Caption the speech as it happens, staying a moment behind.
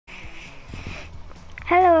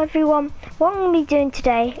Hello everyone, what I'm going to be doing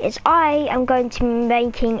today is I am going to be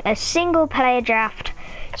making a single player draft.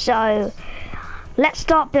 So let's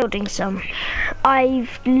start building some.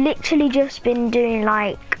 I've literally just been doing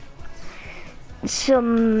like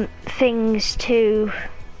some things to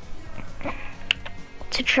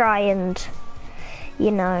try and,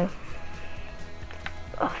 you know,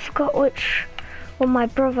 I forgot which one my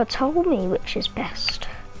brother told me which is best.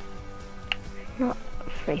 Not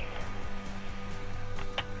free.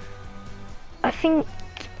 I think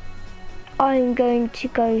I'm going to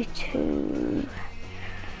go to,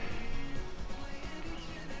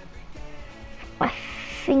 I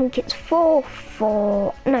think it's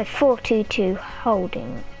 4-2-2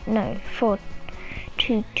 holding, no,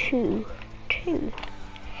 4-2-2-2.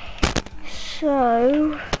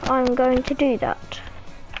 So I'm going to do that.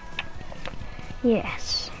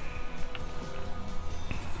 Yes.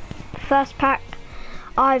 First pack,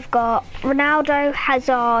 I've got Ronaldo,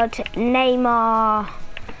 Hazard, Neymar,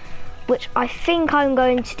 which I think I'm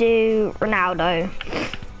going to do Ronaldo.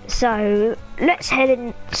 So let's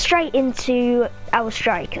head straight into our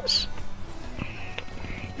strikers.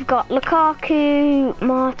 We've got Lukaku,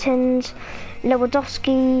 Martins,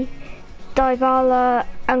 Lewandowski, Dybala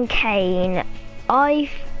and Kane. I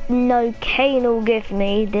know Kane will give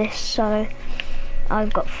me this, so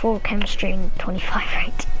I've got 4 chemistry and 25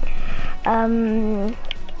 rate.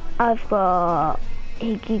 I've got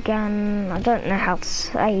Higigan, I don't know how to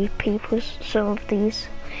say some of these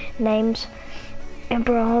names.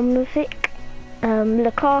 Ibrahimovic,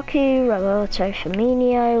 Lukaku, Roberto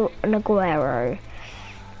Firmino, and Aguero.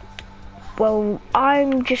 Well,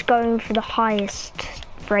 I'm just going for the highest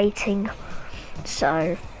rating,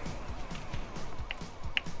 so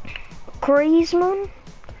Griezmann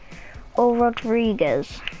or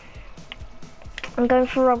Rodriguez. I'm going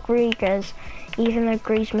for Rodriguez, even though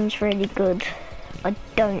Griezmann's really good. I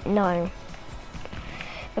don't know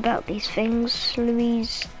about these things.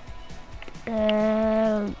 Luis,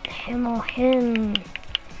 him or him.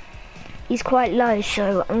 He's quite low,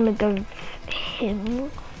 so I'm gonna go with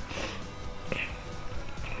him.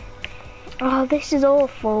 Oh, this is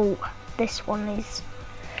awful. This one is.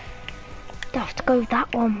 I have to go with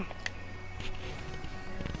that one.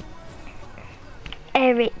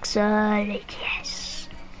 Ericsson, yes.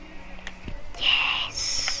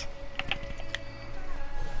 Yes.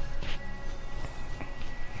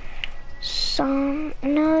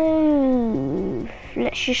 No.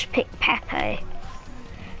 Let's just pick Pepe.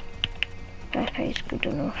 Pepe's good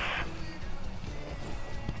enough.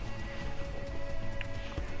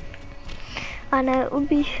 I know it would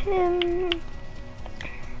be him.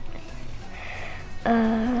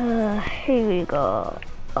 Who we got?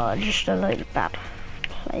 Oh, just a load of bad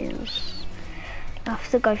players. I have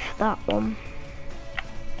to go for that one.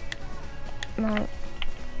 No.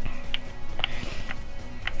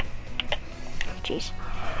 Jeez.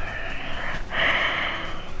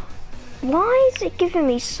 Why is it giving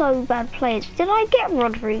me so bad players? Did I get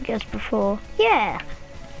Rodriguez before? Yeah.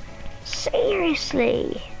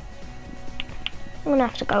 Seriously. I'm gonna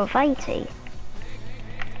have to go with 80.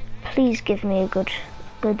 Please give me a good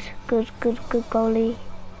goalie.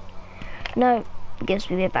 No, it gives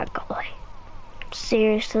me a bad goalie.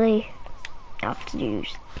 Seriously, I have to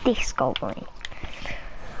use this goalie.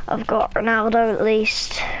 I've got Ronaldo at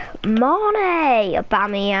least. Mane,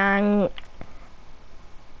 Aubameyang.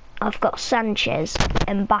 I've got Sanchez,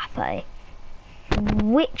 Mbappe.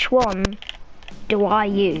 Which one do I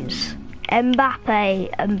use?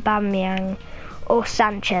 Mbappe, Aubameyang, or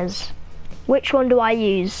Sanchez? Which one do I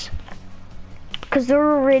use? Because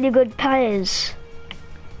they're all really good players.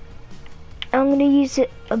 I'm going to use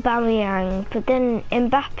Aubameyang, but then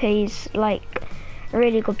Mbappe's like a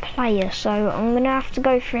really good player, so I'm going to have to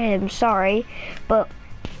go for him, sorry. But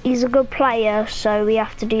he's a good player, so we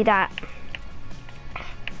have to do that.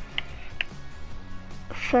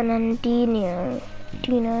 Fernandinho,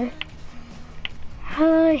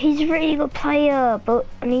 he's a really good player, but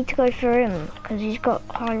I need to go for him because he's got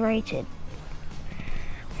high rated.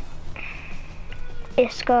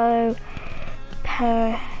 Isco,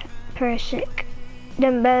 Perisic,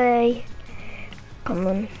 Dembele. Come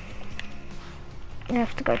on, I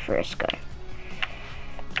have to go for Isco.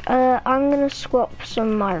 I'm gonna swap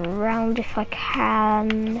some around if I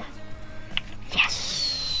can.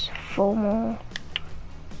 Yes, 4 more.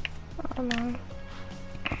 I don't know.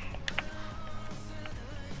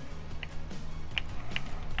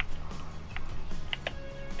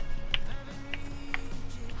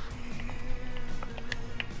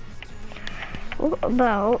 What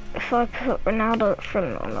about if I put Ronaldo up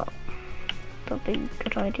front or not? That'd be a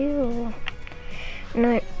good idea, or...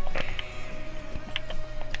 No.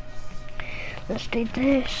 let's do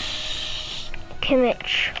this.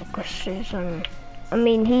 Kimmich, I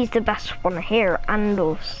mean, he's the best one here, and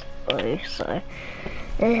also, so.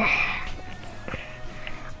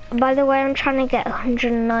 By the way, I'm trying to get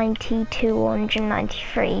 190 to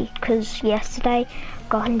 193, because yesterday I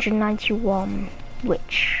got 191,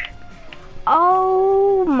 which,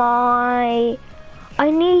 oh my, I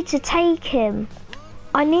need to take him.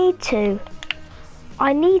 I need to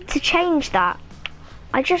change that.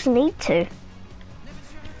 I just need to.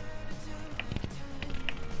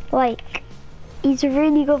 Like, he's a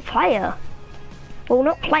really good player. Well,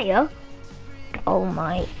 not player. Oh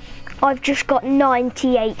my. I've just got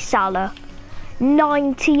 98 Salah.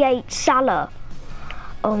 98 Salah.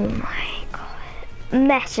 Oh my god.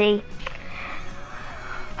 Messi.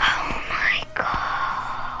 Oh my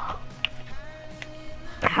god.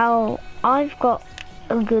 How I've got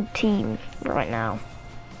a good team right now.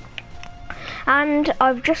 And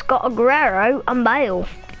I've just got Aguero and Bale.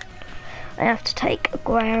 I have to take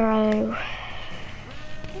Aguero.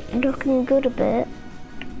 Looking good a bit.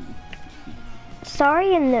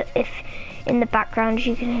 Sorry if in the background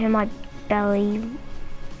you can hear my belly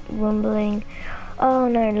rumbling. Oh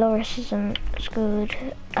no, Loris isn't as good.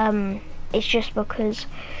 It's just because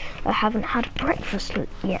I haven't had breakfast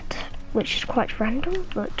yet, which is quite random,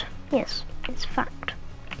 but yes, it's a fact.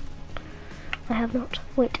 I have not.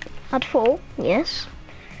 Wait, at 4, yes.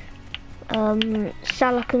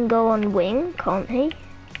 Salah can go on wing, can't he?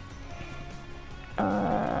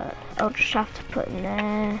 I'll just have to put in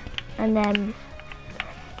there, and then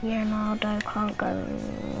Ronaldo can't go.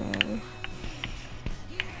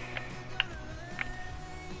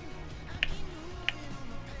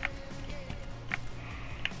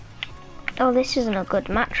 Oh, this isn't a good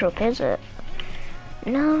matchup, is it?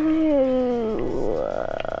 No.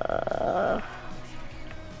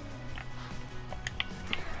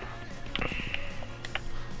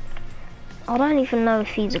 I don't even know if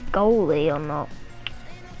he's a goalie or not.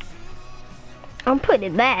 I'm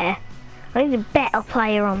putting it there. I need a better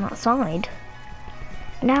player on that side.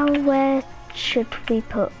 Now where should we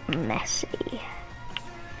put Messi?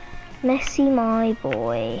 Messi, my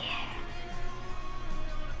boy.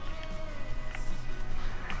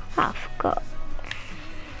 I forgot.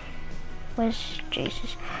 Where's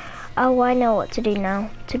Jesus? Oh, I know what to do now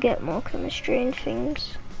to get more chemistry and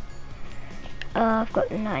things. I've got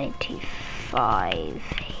 95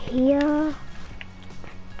 here.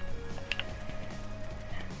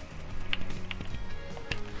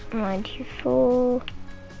 $94,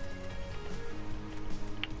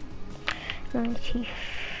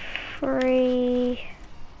 $93,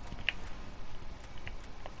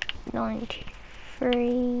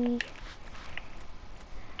 $93,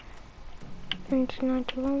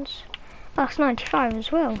 91s. That's 95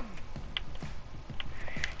 as well.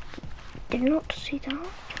 Did not see that.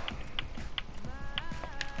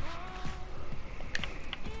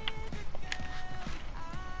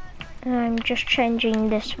 I'm just changing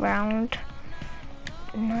this round.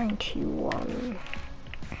 91,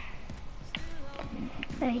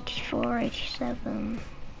 84, 87.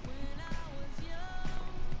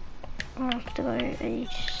 I have to go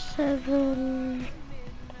 87.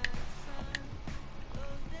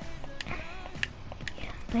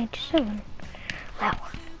 Yeah, 87. Wow.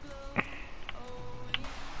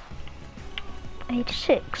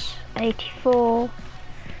 86, 84,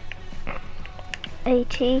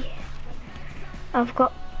 80. I've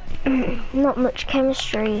got not much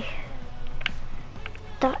chemistry.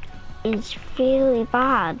 That is really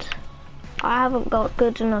bad. I haven't got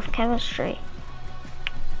good enough chemistry.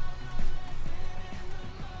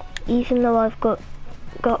 Even though I've got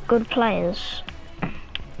good players.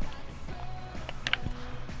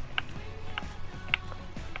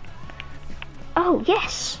 Oh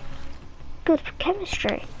yes! Good for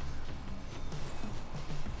chemistry.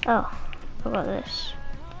 Oh, what about this?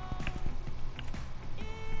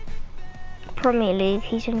 Premier League,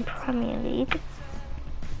 he's in Premier League.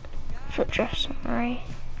 Foot dress summary.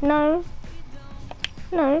 No.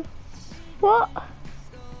 No. What?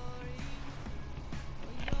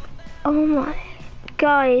 Oh my.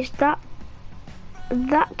 Guys, that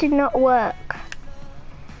did not work.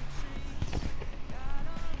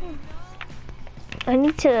 I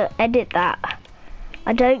need to edit that.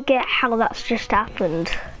 I don't get how that's just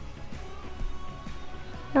happened.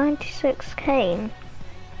 96 Kane.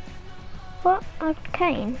 What?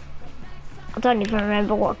 Kane? I don't even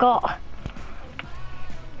remember what I got.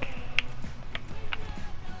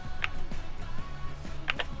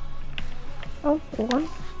 Oh, one.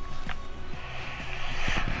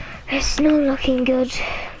 It's not looking good.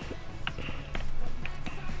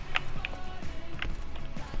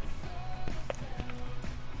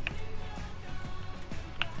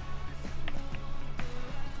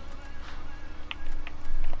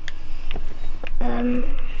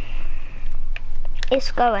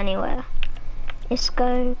 Isco anywhere.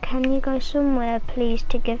 Isco, can you go somewhere please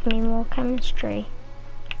to give me more chemistry?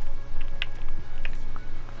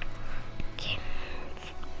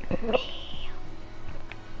 Give me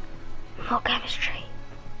more chemistry.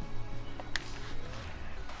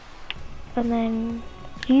 And then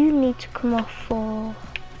you need to come off for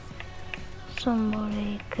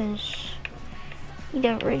somebody because you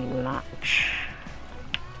don't really match.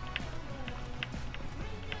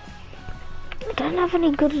 I don't have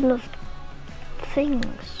any good enough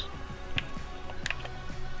things.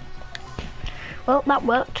 Well, that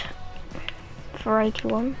worked for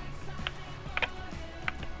 81.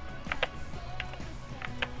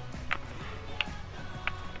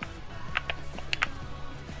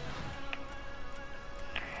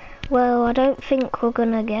 Well, I don't think we're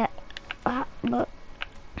gonna get that, but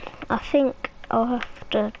I think I'll have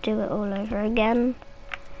to do it all over again.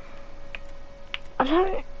 I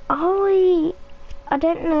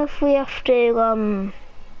don't know if we have to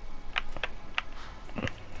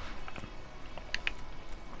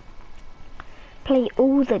play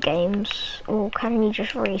all the games, or can you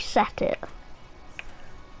just reset it?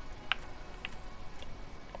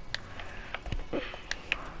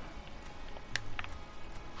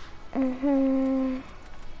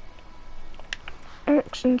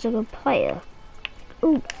 Ericsson's a good player.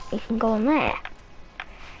 Ooh, he can go on there.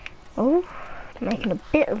 Oh, making a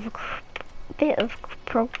bit of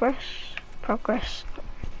progress.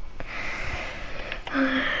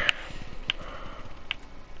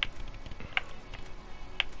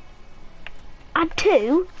 Add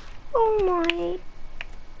 2? Oh my.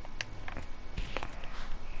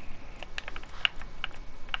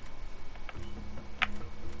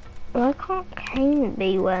 Why can't Kane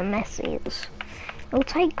be where Messi is? It'll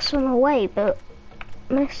take some away, but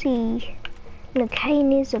Messi, no,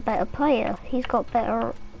 Kane is a better player. He's got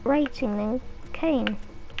better rating than Kane.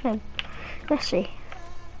 No, Messi.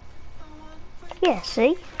 Yeah,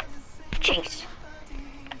 see? Jeez.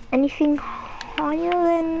 Anything higher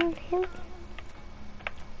than him?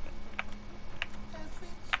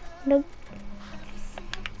 Nope.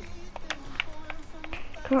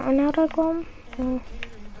 Can't Ronaldo go on? No.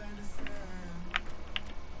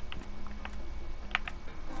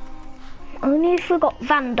 Only if we got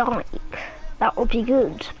Van Dijk, that would be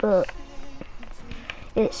good, but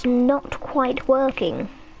it's not quite working.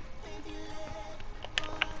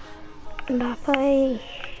 Mbappe,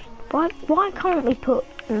 why can't we put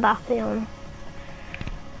Mbappe on?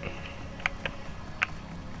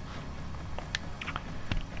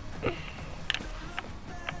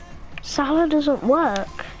 Salah doesn't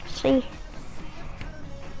work. See,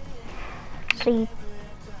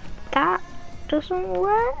 that doesn't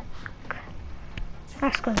work.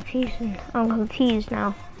 That's confusing. I'm confused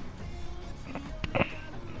now.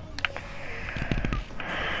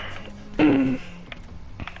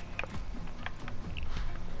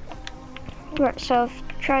 Right, so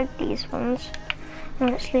I've tried these ones.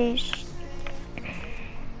 Let's lose.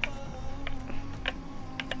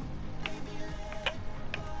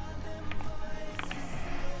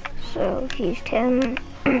 So I've used him.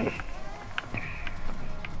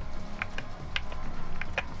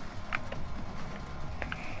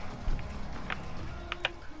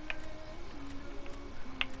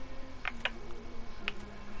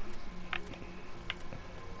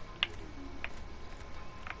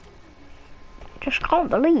 Just can't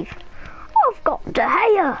believe I've got De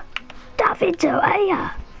Gea, David De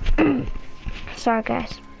Gea. Sorry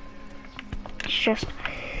guys, it's just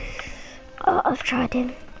I've tried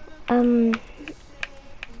him.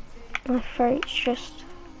 My throat's just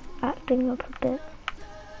acting up a bit.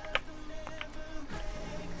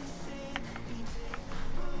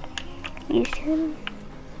 Used him.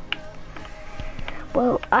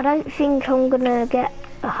 Well, I don't think I'm gonna get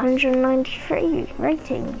 193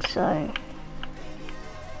 rating, so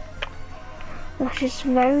that's just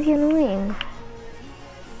very annoying.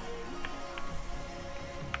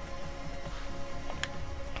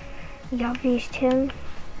 Yeah, I've used him.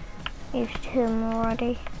 Used him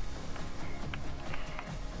already.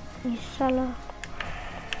 Used Salah.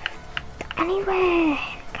 Anywhere!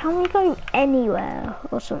 Can we go anywhere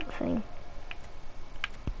or something?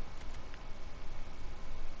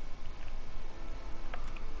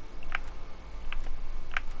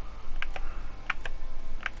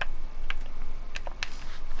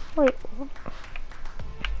 Wait, what?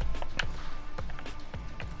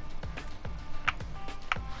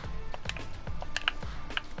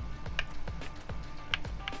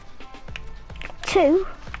 Two?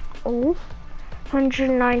 Oh,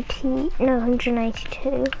 190, no,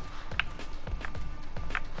 182.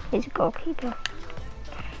 He's a goalkeeper.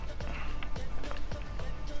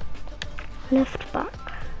 Left back.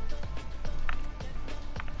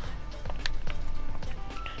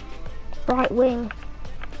 Right wing.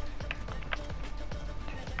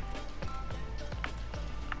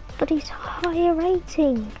 But he's higher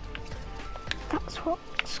rating. That's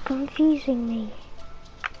what's confusing me.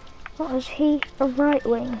 What is he? A right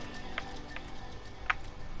wing?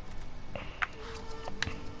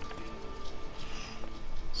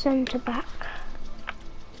 Centre back.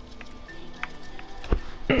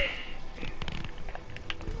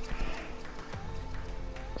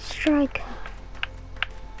 Striker.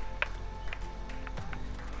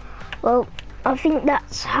 Well, I think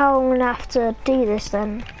that's how I'm gonna have to do this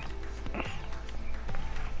then.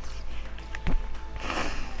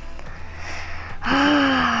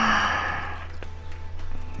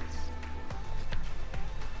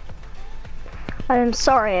 I'm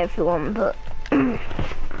sorry everyone, but damn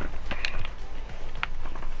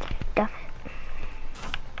it.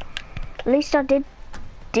 At least I did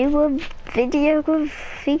do a video of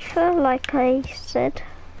FIFA like I said.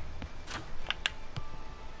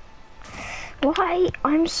 Why?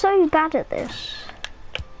 I'm so bad at this.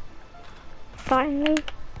 Finally.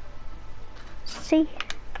 See?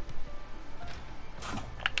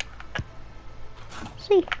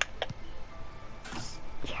 See?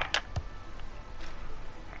 Yeah.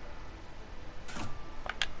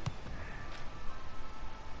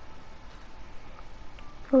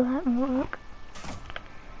 Will that work?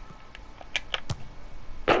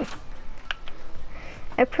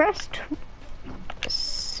 I pressed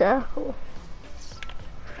circle.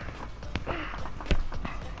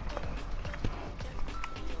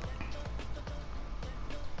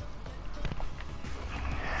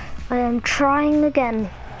 I am trying again.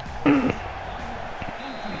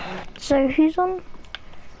 So who's on?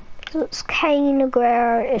 So it's Kane,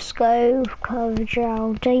 Aguero, Isco,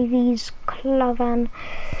 Carvajal, Davies, Clavan.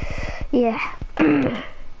 Yeah. And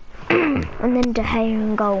then De Gea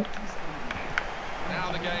in goal.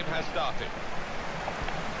 Now the game has started.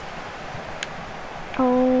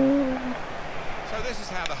 Oh. So this is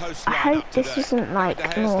how the hosts I line hope up this today. isn't like De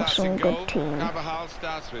Gea an starts awesome in goal. good team. Carvajal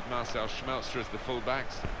starts with Marcel Schmelzer as the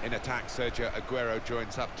fullbacks. In attack, Sergio Aguero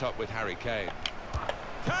joins up top with Harry Kane.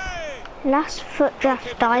 Last foot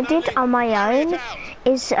draft I did on my own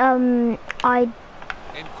is I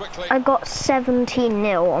got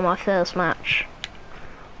 17-0 on my first match.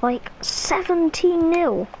 Like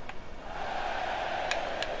 17-0.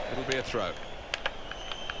 It'll be a throw.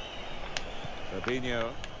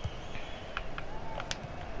 Fabinho.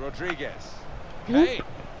 Rodriguez. Kane.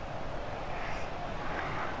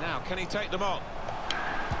 Now, can he take them on?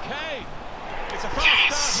 Kane. It's a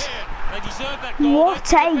fast start here. They deserve that goal.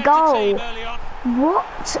 What a goal!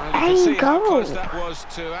 What a goal! Close that was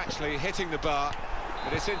to actually hitting the bar,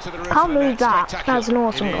 but it's into the roof. Can't believe that. That's an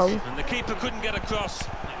awesome goal. And the keeper couldn't get across. It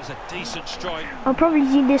was a decent strike. I'll probably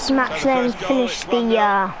do this match then finish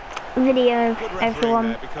the video,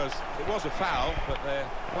 everyone. Because it was a foul, but they're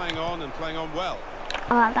playing on and playing on well.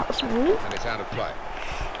 That was me. And it's out of play.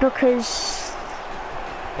 Because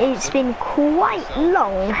it's been quite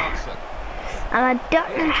long. And I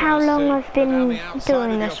don't know how long I've been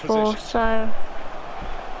doing this for, so...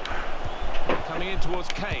 Coming in towards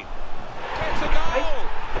Kane. Gets a goal!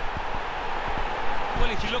 Well,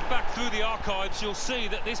 if you look back through the archives, you'll see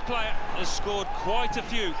that this player has scored quite a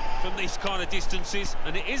few from these kind of distances,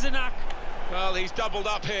 and it is a knack. Well, he's doubled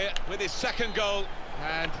up here with his second goal,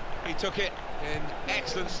 and he took it in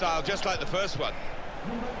excellent style, just like the first one.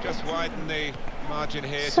 Just widen the margin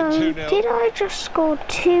here to 2-0. So, did I just score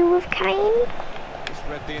 2 with Kane? Just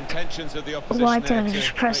read the intentions of the opposition. Why did I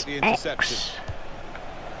just press X?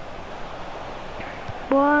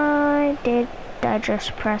 Why did I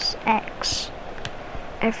just press X?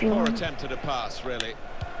 Everyone. Poor attempt at a pass, really.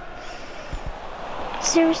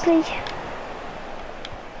 Seriously?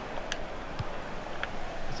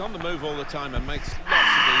 He's on the move all the time and makes lots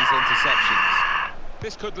of these interceptions.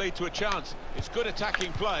 This could lead to a chance. It's good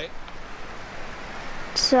attacking play.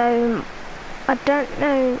 So, I don't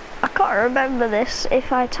know, I can't remember this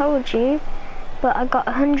if I told you, but I got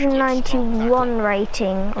 191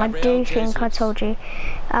 rating. I do think I told you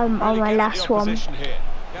on my last one.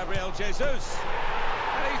 Gabriel Jesus.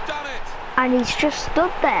 And he's done it. And he's just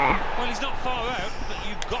stood there. Well, he's not far out, but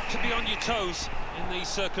you've got to be on your toes in these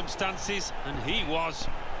circumstances, and he was.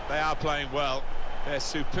 They are playing well. Their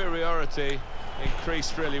superiority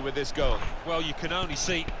increased really with this goal. Well, you can only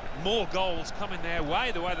see more goals coming their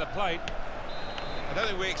way, the way they played. I don't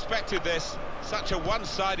think we expected this, such a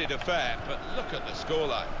one-sided affair, but look at the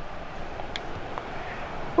scoreline.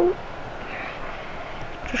 Ooh.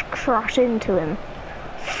 Just crash into him.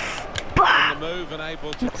 In the move and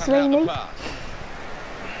able to cut out Slowly. the pass.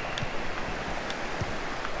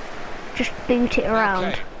 Just boot it around.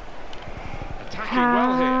 Okay. Attacking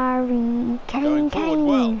well here. Harry Going forward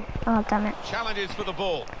well. Oh, damn it. Challenges for the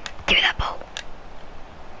ball. Give me that ball.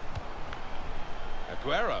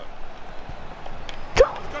 Aguero.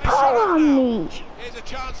 Don't Got his pull shot off on now. me. Here's a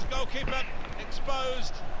chance, goalkeeper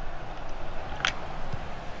exposed.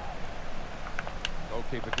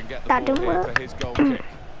 Goalkeeper can get the That ball didn't here work. for his goal kick.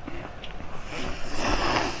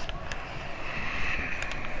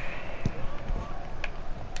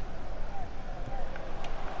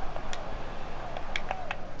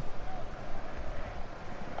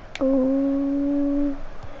 Oh,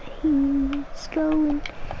 he's going.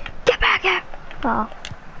 Get back up. Oh,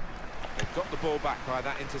 They've got the ball back by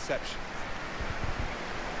that interception.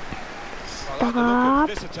 I like stop. the look of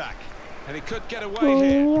this attack, and he could get away Leave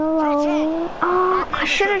here. me alone. Oh, I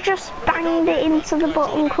should have just banged it into the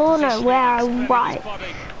bottom corner where I was.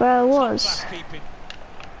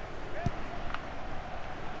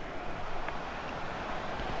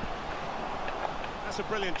 That's a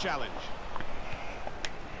brilliant challenge.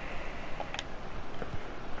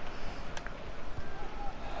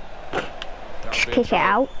 Just kick it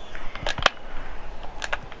out.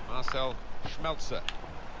 Marcel Schmelzer.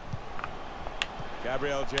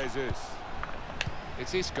 Gabriel Jesus.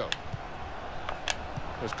 It's Isco.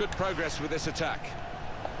 There's good progress with this attack.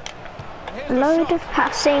 Load of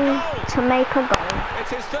passing to make a goal.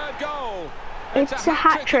 It's his third goal. It's a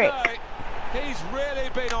hat-trick. Today. He's really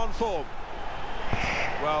been on form.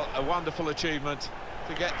 Well, a wonderful achievement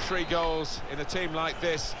to get 3 goals in a team like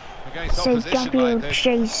this against So opposition Gabriel like this.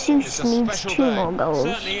 Jesus It's a needs special 2 day. more goals.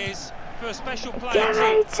 Certainly is. For a special player, Give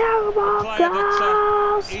me 2 more player that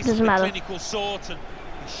goals. is Doesn't the matter. clinical sort, and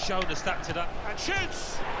he's shown us that today. And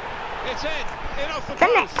shoots. It's in off the The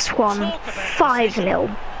post. next one, Talk about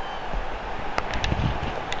 5-0.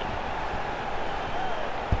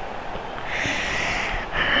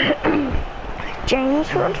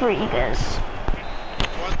 James Rodriguez.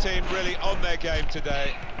 One team really on their game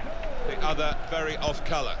today, the other very off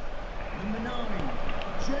colour. Number 9,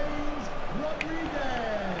 James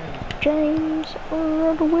Rodriguez. James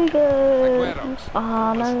Rodriguez.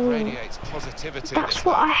 Oh no. Radiates positivity. That's this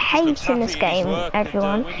what I guy. hate in this game,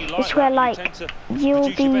 everyone. when you like It's where that, you like tend to you'll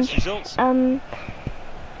produce your be best results.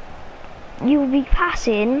 you'll be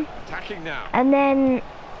passing Attacking now. and then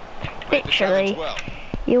Played the challenge literally well.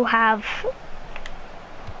 you'll have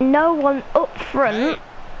no one up front, Hey.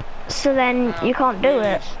 so then you can't do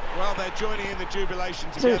it. Well, they're joining in the jubilation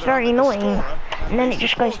together. So it's very aren't they, the annoying, scorer, and then his it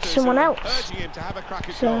just goes to supporters someone who are else. urging him to have a crack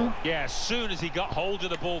at So goal. Yeah, as soon as he got hold of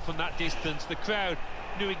the ball from that distance, the crowd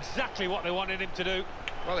knew exactly what they wanted him to do.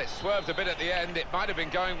 Well, it swerved a bit at the end. It might have been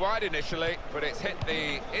going wide initially, but it's hit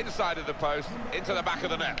the inside of the post into the back of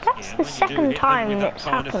the net. that's Yeah, the when you do second hit them time with that it's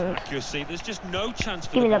kind of happened. accuracy, there's just no chance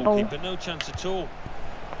for Give the me that ball. goalkeeper, no chance at all.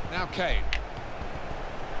 Now Kane.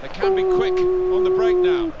 They can be quick on the break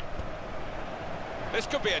now. This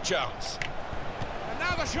could be a chance. And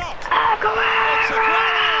now the shot. It's Aguero.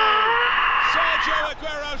 Sergio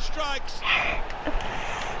Aguero strikes.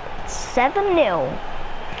 7-0.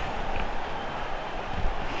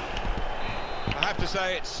 I have to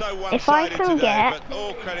say it's so If I one-sided can today, get but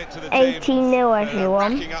all credit to the team. 18-0,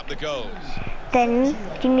 everyone. Racking up the goals. Then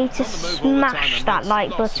you need to On the move all the time smash and that makes like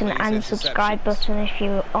lots of button these and subscribe button if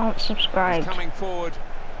you aren't He's subscribed. coming forward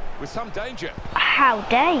with some danger. How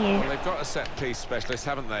dare you? Well, they've got a set-piece specialist,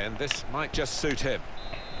 haven't they? And this might just suit him.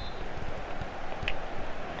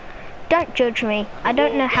 Don't judge me. I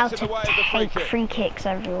don't know how gets in to the way of the free take kick. free kicks,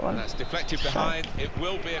 And everyone. that's deflected behind. It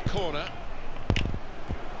will be a corner.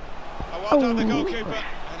 Oh, well done, the Oh. goalkeeper.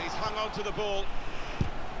 And he's hung on to the ball.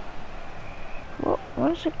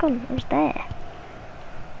 Where's it gone? It was there.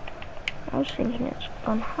 I was thinking it's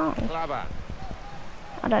gone high. Claver.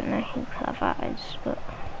 I don't know who Clever is, but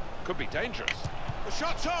Could be dangerous. The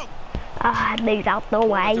shot's on. moved out the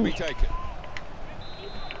Corner to be way. taken.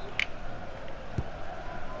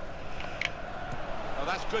 Oh,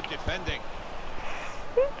 that's good defending.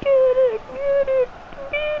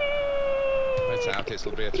 It's out.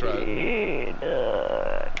 It'll be a throw.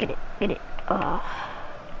 Get it. Oh.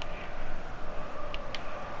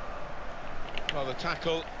 Well, the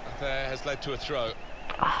tackle there has led to a throw.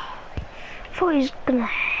 I thought he was gonna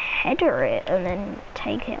header it and then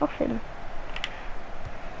take it off him.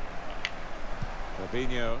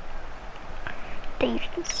 Fabinho.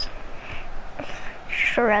 Davies.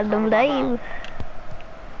 Shred them down.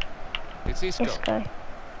 It's Isco. Let's go.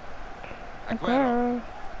 Aguero.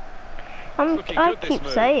 I keep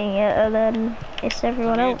saying it, and then it's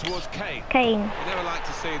everyone else. Towards Kane. Kane. You never like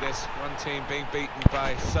to see this, one team being beaten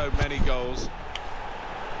by so many goals.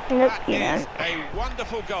 Nope, That you is don't. a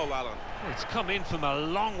wonderful goal, Alan. Well, it's come in from a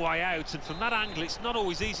long way out, and from that angle, it's not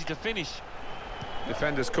always easy to finish.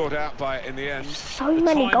 Defenders caught out by it in the end. So The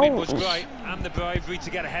many timing goals. was great, and the bravery to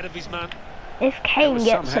get ahead of his man. If Kane was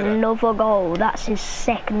gets some header. another goal, that's his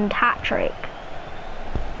second hat-trick.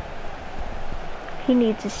 He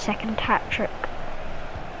needs his second hat-trick.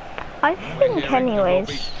 I think, anyways.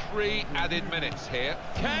 There will be 3 added minutes here.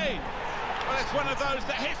 Kane! Well, it's one of those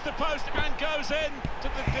that hits the post and goes in to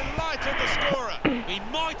the delight of the scorer. He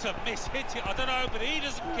might have mishit it, I don't know, but he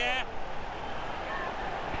doesn't care.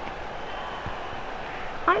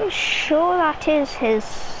 I'm sure that is his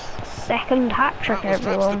second hat-trick, That was perhaps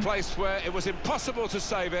everyone. the place where it was impossible to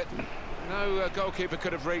save it. No goalkeeper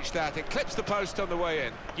could have reached that. It clips the post on the way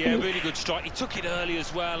in. Yeah, really good strike. He took it early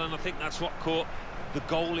as well, and I think that's what caught the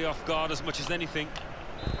goalie off guard as much as anything.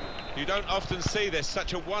 You don't often see this,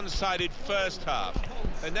 such a one-sided first half.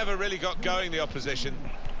 They never really got going, the opposition,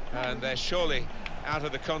 and they're surely out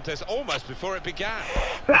of the contest almost before it began.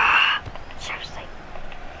 Seriously.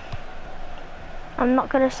 I'm not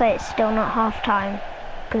going to say it's still not half-time,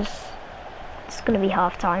 because it's going to be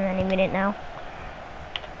half-time any minute now.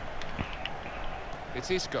 It's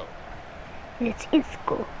Isco. It's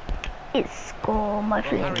Isco. Isco, my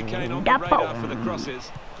friend. Harry Kane on the radar for the crosses.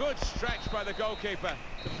 Good stretch by the goalkeeper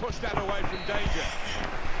to push that away from danger.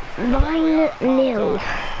 9-0.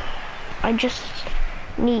 I just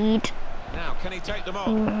need Now, can he take them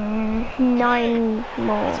on? 9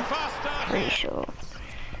 more. It's a fast start Pretty here. sure.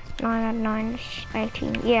 9 and 9 is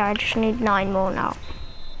 18. Yeah, I just need 9 more now.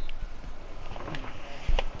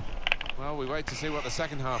 Well, we wait to see what the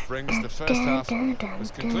second half brings. The first half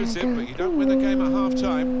was conclusive, but you don't win the game at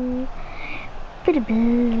half-time.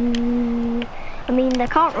 I mean, they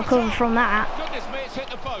can't recover from that. Goodness me, it's hit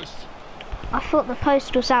the post. I thought the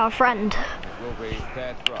post was our friend. It will be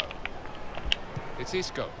their throw. It's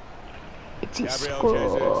Isco. It's Gabriel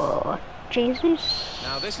Isco. Jesus.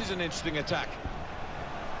 Now, this is an interesting attack.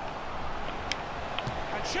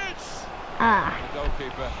 And shoots! Ah, The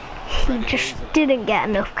goalkeeper. he read it just easily. didn't get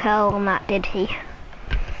enough curl on that, did he?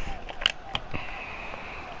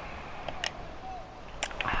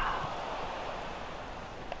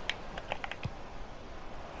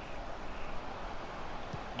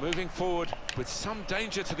 Moving forward with some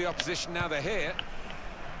danger to the opposition now they're here.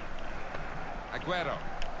 Aguero.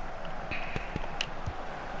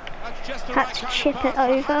 That's just the Had right to kind chip of it pass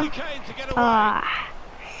for over. Harry Kane to get away. Ah,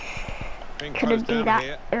 Being couldn't closed do down that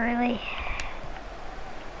here. early.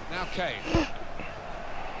 Now Kane. And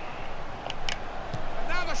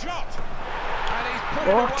now the shot. And he's put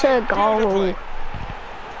it What away a goal. beautifully.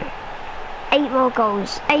 8 more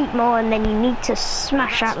goals, 8 more, and then you need to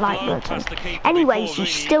smash That's that like flown button. past the keeper Anyways, before, you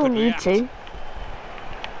really, he still could need react. to.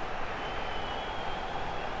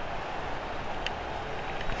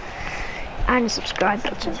 And subscribe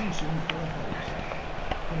button.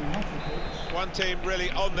 One team really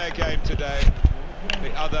on their game today.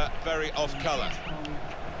 The other very off colour.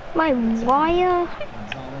 My wire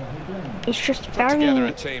is just very, together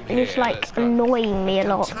a team it's here like that's got annoying me a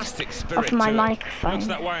lot fantastic spirit off my to it. microphone. Looks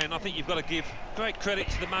that way, and I think you've got to give great credit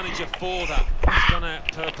to the manager for that. He's gone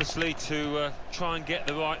out purposely to try and get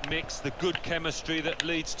the right mix, the good chemistry that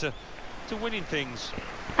leads to winning things.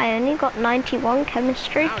 I only got 91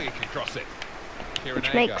 chemistry, Now you can cross it. Kieran which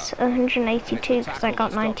Agar. makes 182 because I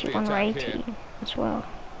got tackle that stopped the 91 or attack here. 18 as well.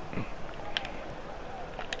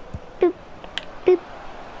 Boop, boop.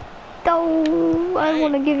 Oh, I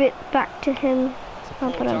want to give it back to him. It's a Oh,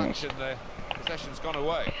 poor but I touch missed. and the possession's gone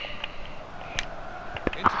away.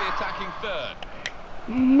 Into the attacking third.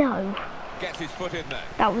 No, Gets his foot in there.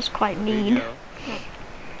 that was quite mean. Vigno.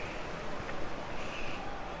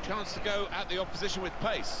 Chance to go at the opposition with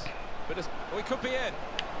pace. But he could be in.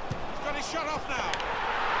 He's got his shot off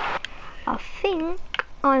now. I think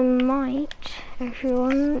I might,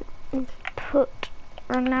 everyone, put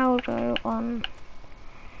Ronaldo on,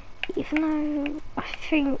 even though I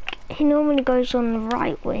think he normally goes on the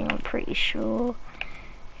right wing, I'm pretty sure,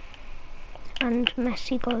 and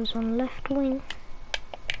Messi goes on left wing.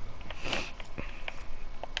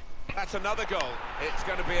 That's another goal. It's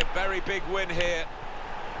going to be a very big win here.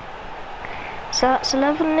 So that's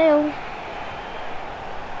 11-0.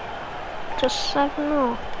 Just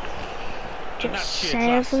 7-0. And that's Just sheer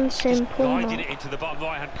class. 7 Just simple guiding more. it into the bottom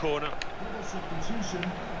right-hand corner. Little substitution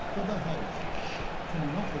for the host.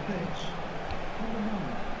 Coming off the pitch, number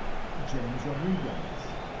 9, James Rodriguez.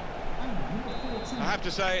 And number 14. I have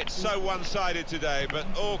to say it's so one-sided today, but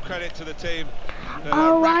all credit to the team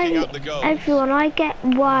Oh, racking up the goals. everyone, I get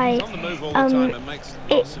why He's on the move all the time and makes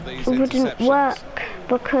lots of these wouldn't interceptions. work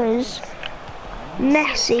because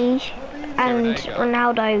Messi and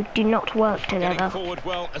Ronaldo do not work Getting together. forward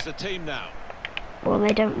well as a team now. Well,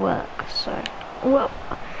 they don't work, so... Well,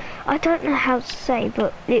 I don't know how to say,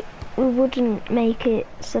 but it wouldn't make it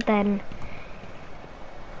so then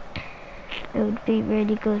it would be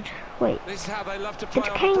really good. Wait, This is how they love to play did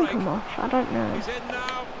on the Kane break. come off? I don't know. He's in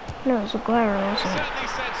now. No, it's Aguero, wasn't it? Certainly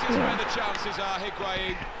senses where the chances are,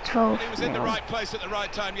 Higuain. 12 He was in the nil. right place at the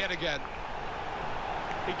right time yet again.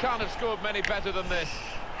 He can't have scored many better than this,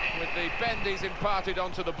 with the bend he's imparted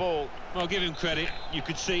onto the ball. I'll give him credit. You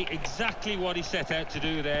could see exactly what he set out to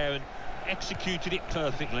do there and executed it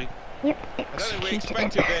perfectly. Yep, I don't think we executed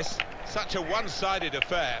expected it. this, such a one-sided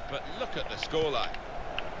affair, but look at the scoreline.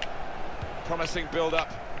 Promising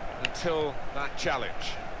build-up until that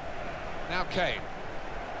challenge. Now Kane.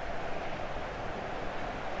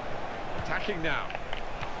 Attacking now.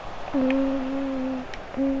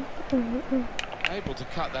 Able to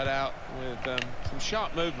cut that out with some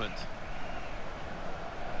sharp movement.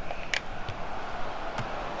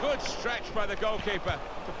 Good stretch by the goalkeeper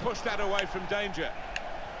to push that away from danger.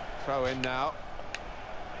 Throw in now.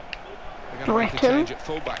 They're going to make a Britain. change at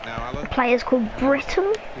fullback now, Alan. The player's called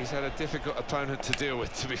Britain. He's had a difficult opponent to deal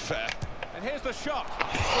with, to be fair. And here's the shot.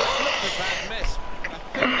 It looked a bad miss. I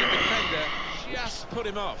think the defender just put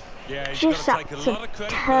him off. Yeah, he's Just got to take had a to lot of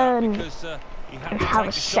credit for turn that because he had and to have take a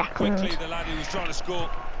the shot second. quickly, the lad who was trying to score.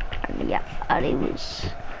 Yep, and he was...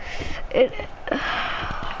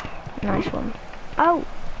 nice one. Oh,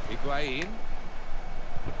 Higuain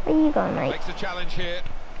there you go, mate. makes a challenge here.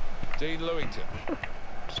 Dean Lewington.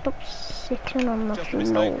 Stop sitting on the Just a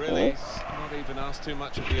mistake, floor. really. He's not even asked too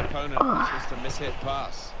much of the opponent. Oh. It's just a mishit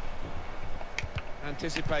pass.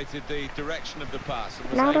 Anticipated the direction of the pass and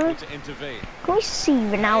was Ronaldo? able to intervene. Can we see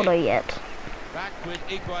Ronaldo yet? Back with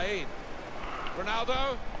Higuain.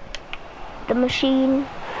 Ronaldo, The machine.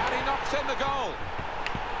 and he knocks in the goal.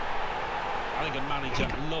 I think a manager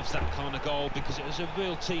loves that kind of goal because it was a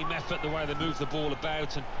real team effort the way they moved the ball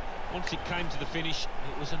about, and once it came to the finish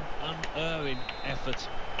it was an unerring effort.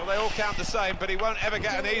 Well, they all count the same, but he won't ever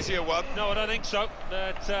get an easier one. No, I don't think so.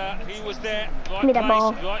 That he was there, right Give me place, the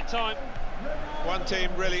ball. right time. One team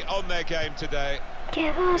really on their game today,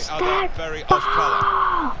 Give us the other that very off colour.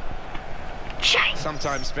 ball. Chase.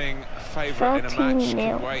 Sometimes being a favourite in a match 13-0.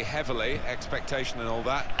 can weigh heavily, expectation and all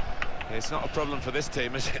that. It's not a problem for this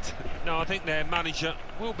team, is it? No, I think their manager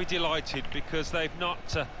will be delighted because they've not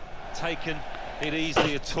taken it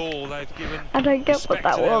easily at all. They've given I don't get what respect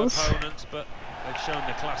that to their was. opponents, but they've shown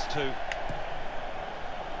the class too.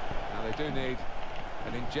 Now they do need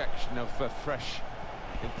an injection of fresh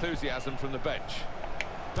enthusiasm from the bench.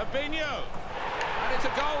 Fabinho, and it's a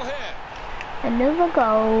goal here. Another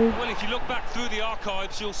goal. Well, if you look back through the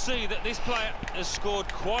archives, you'll see that this player has scored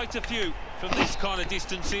quite a few from this kind of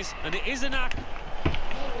distances, and it is a knack.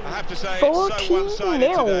 I have to say, it's so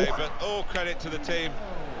one-sided 14-0. today, but all credit to the team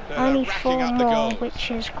that are Only racking 4 up the more, goals.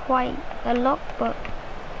 which is quite a lot, but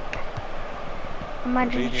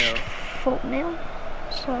imagine it's Fabinho.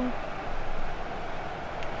 4-0. So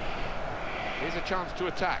Here's a chance to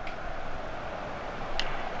attack.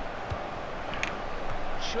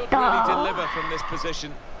 Should really Ah. deliver from this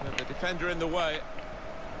position. And the defender in the way.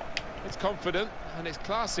 It's confident and it's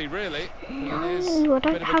classy, really. But it is No, I a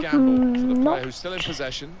don't bit of a have gamble for the not- player who's still in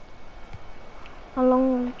possession. I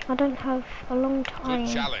don't have a long time.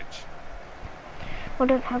 Good challenge. I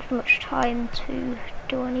don't have much time to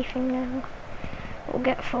do anything now. We'll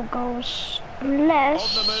get 4 goals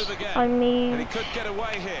unless On the move again. I And he move could get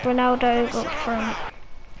away here. Ronaldo He's up shot front.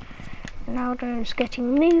 now. Ronaldo's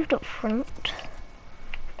getting moved up front.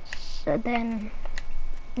 So then,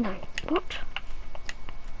 no, what?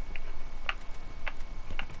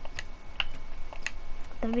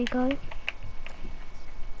 There we go.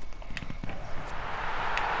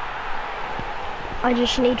 I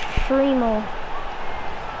just need 3 more.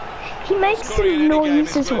 He makes Scoring some in any game noise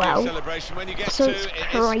is as worthy of well. celebration. When you get So to it's it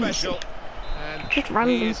is crazy. special. And Just he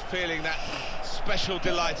random. is feeling that special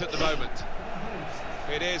delight at the moment.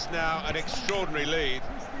 It is now an extraordinary lead,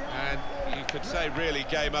 and you could say really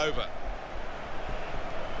game over.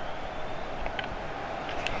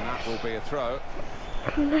 And that will be a throw.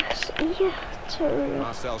 Yeah, to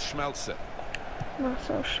Marcel Schmelzer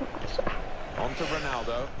Marcel Schmelzer. on to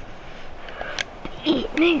Ronaldo.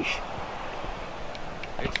 Move.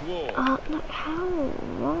 It's Ward. No, how?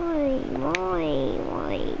 Why?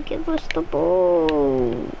 Give us the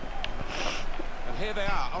ball. And here they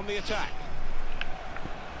are on the attack.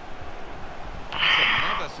 That's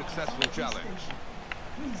another successful challenge.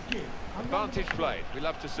 Please give. Advantage played. We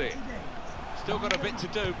love to see it. Still got a bit to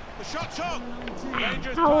do. The shot's on.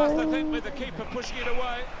 Dangerous Oh. pass, I think, with the keeper pushing it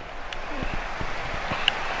away.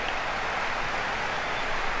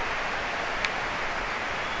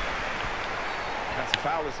 That's a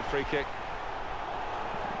foul as a free kick.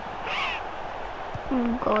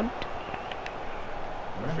 Oh God.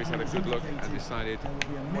 The referee's had a good look and decided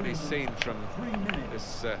what he's seen from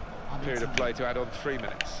this period of play to add on 3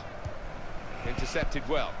 minutes. Intercepted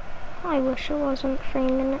well. I wish it wasn't 3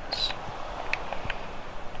 minutes.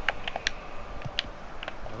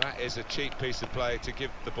 Well, that is a cheap piece of play to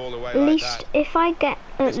give the ball away At like least, that. if I get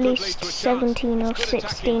at This could lead least to a chance. 17 or It's good attacking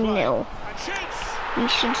 16 play. nil, And shoots! you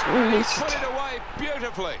should at He's least put it away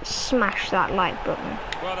beautifully. smash that like button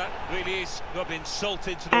Well, that really is rubbing salt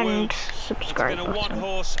into the and wound. It's subscribe been a button.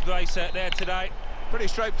 one-horse race out there today. Pretty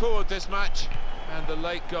straightforward, this match. And the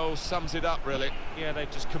late goal sums it up, really. Yeah,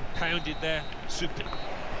 they've just compounded their super.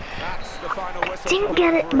 That's the final whistle. Didn't from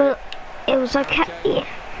get the it, referee. but it was okay.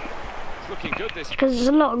 It's looking good, this. Because there's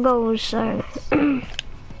a lot of goals, so.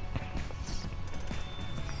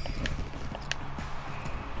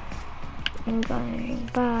 I'm going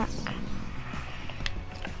back.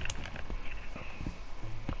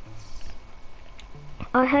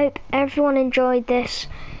 I hope everyone enjoyed this.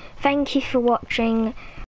 Thank you for watching.